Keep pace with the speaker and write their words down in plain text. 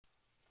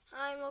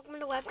Hi, and welcome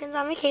to Webkinz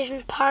on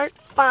Vacation, Part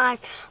 5.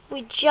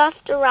 We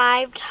just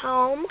arrived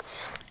home,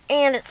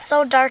 and it's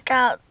so dark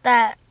out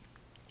that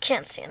I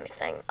can't see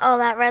anything. Oh,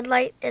 that red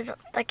light is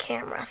the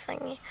camera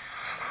thingy.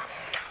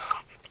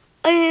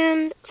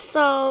 And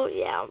so,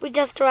 yeah, we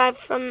just arrived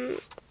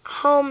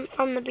home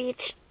from the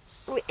beach.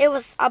 It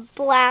was a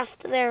blast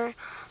there.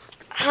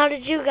 How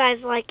did you guys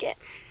like it?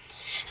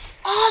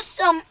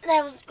 Awesome!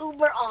 That was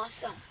uber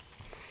awesome.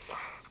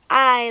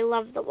 I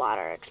love the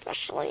water,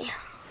 especially.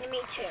 Me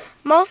too.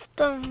 Most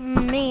of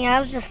me,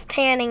 I was just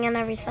tanning and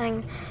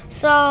everything.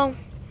 So,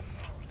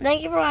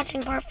 thank you for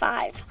watching Part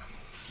 5.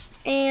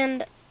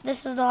 And this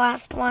is the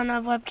last one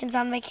of Webkinz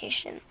on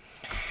Vacation.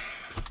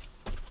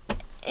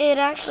 It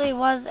actually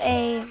was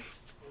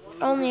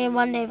only a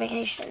one-day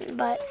vacation,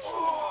 but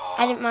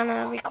I didn't want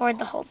to record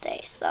the whole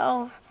day.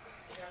 So,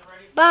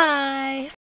 bye!